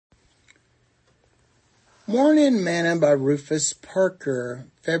Morning Manna by Rufus Parker,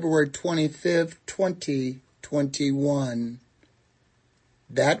 February 25th, 2021.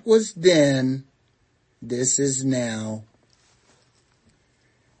 That was then, this is now.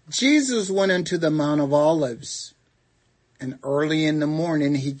 Jesus went into the Mount of Olives, and early in the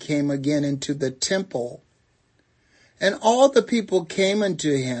morning he came again into the temple. And all the people came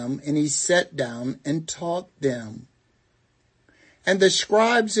unto him, and he sat down and taught them. And the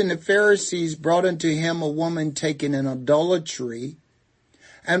scribes and the Pharisees brought unto him a woman taken in adultery.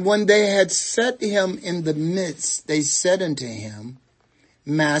 And when they had set him in the midst, they said unto him,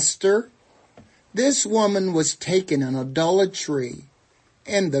 Master, this woman was taken in adultery,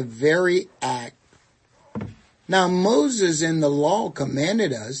 in the very act. Now Moses in the law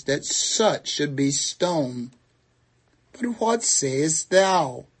commanded us that such should be stoned. But what sayest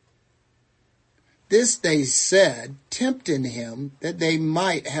thou? This they said, tempting him, that they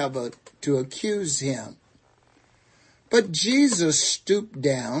might have to accuse him. But Jesus stooped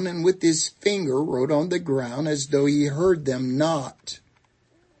down, and with his finger wrote on the ground, as though he heard them not.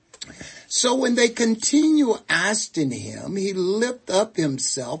 So when they continue asking him, he lifted up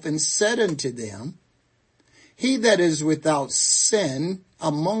himself and said unto them, He that is without sin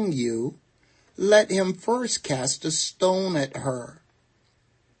among you, let him first cast a stone at her.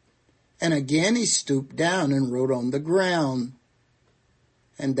 And again he stooped down and wrote on the ground.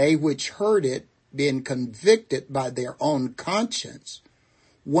 And they which heard it, being convicted by their own conscience,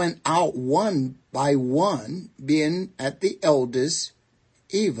 went out one by one, being at the eldest,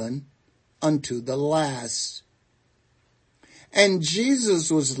 even unto the last. And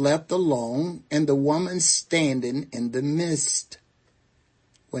Jesus was left alone, and the woman standing in the midst.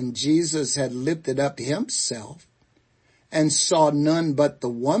 When Jesus had lifted up himself, and saw none but the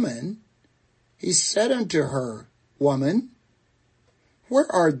woman, he said unto her, Woman, where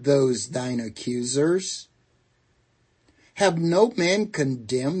are those thine accusers? Have no man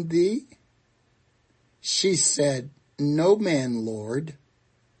condemned thee? She said, No man, Lord.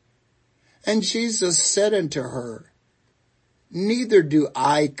 And Jesus said unto her, Neither do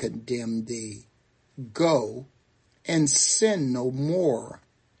I condemn thee. Go, and sin no more.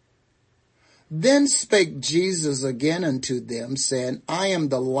 Then spake Jesus again unto them, saying, I am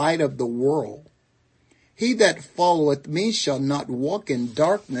the light of the world. He that followeth me shall not walk in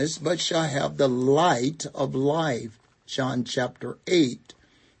darkness, but shall have the light of life. John chapter 8,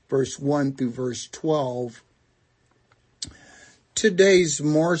 verse 1 through verse 12. Today's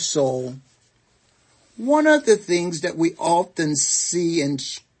morsel. One of the things that we often see in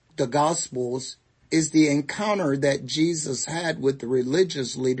the Gospels is the encounter that Jesus had with the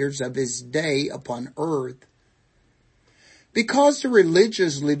religious leaders of his day upon earth. Because the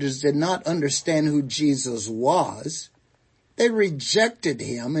religious leaders did not understand who Jesus was, they rejected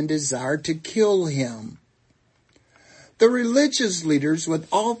him and desired to kill him. The religious leaders would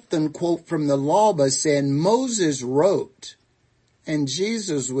often quote from the law by saying, Moses wrote, and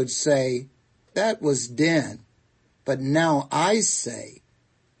Jesus would say, that was then, but now I say.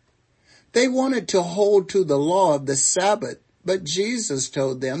 They wanted to hold to the law of the Sabbath, but Jesus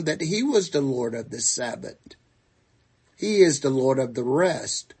told them that he was the Lord of the Sabbath. He is the Lord of the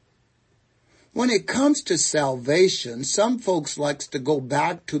rest. When it comes to salvation, some folks likes to go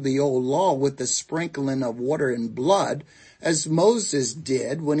back to the old law with the sprinkling of water and blood, as Moses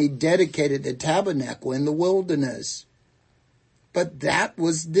did when he dedicated the tabernacle in the wilderness. But that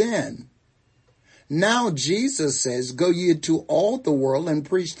was then. Now Jesus says, Go ye to all the world and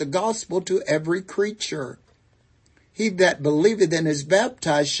preach the gospel to every creature. He that believeth and is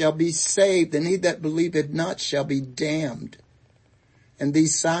baptized shall be saved, and he that believeth not shall be damned. And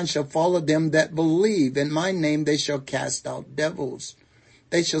these signs shall follow them that believe. In my name they shall cast out devils.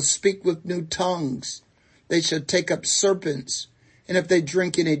 They shall speak with new tongues. They shall take up serpents. And if they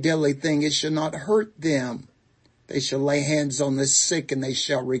drink any deadly thing, it shall not hurt them. They shall lay hands on the sick, and they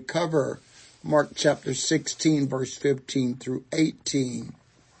shall recover. Mark chapter 16, verse 15 through 18.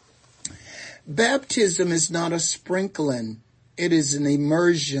 Baptism is not a sprinkling. It is an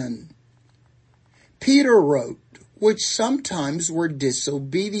immersion. Peter wrote, which sometimes were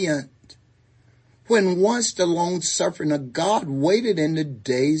disobedient. When once the long-suffering of God waited in the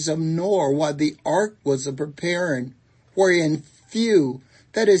days of Noah while the ark was a-preparing, wherein few,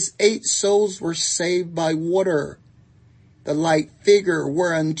 that is 8 souls, were saved by water. The like figure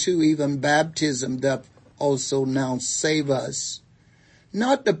whereunto even baptism doth also now save us.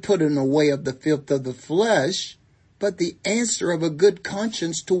 Not the putting away of the filth of the flesh, but the answer of a good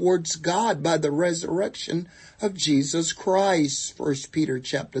conscience towards God by the resurrection of Jesus Christ. 1 Peter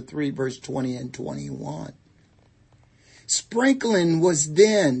chapter 3, verse 20 and 21. Sprinkling was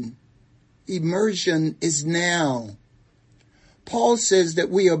then. Immersion is now. Paul says that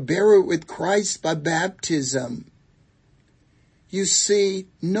we are buried with Christ by baptism. You see,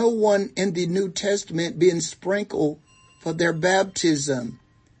 no one in the New Testament being sprinkled for their baptism.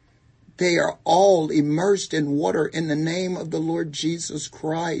 They are all immersed in water in the name of the Lord Jesus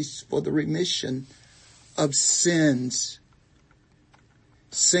Christ for the remission of sins.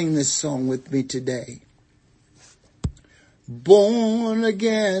 Sing this song with me today. Born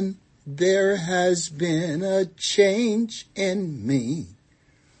again, there has been a change in me.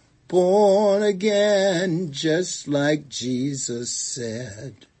 Born again, just like Jesus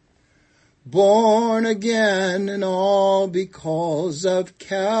said. Born again, and all because of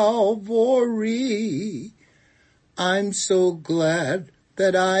Calvary. I'm so glad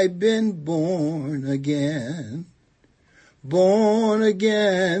that I've been born again. Born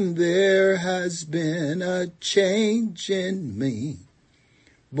again, there has been a change in me.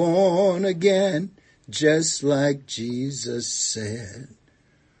 Born again, just like Jesus said.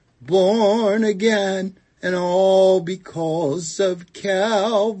 Born again, and all because of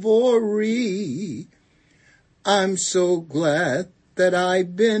Calvary. I'm so glad that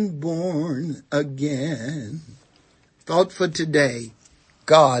I've been born again. Thought for today,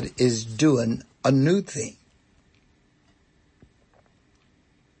 God is doing a new thing.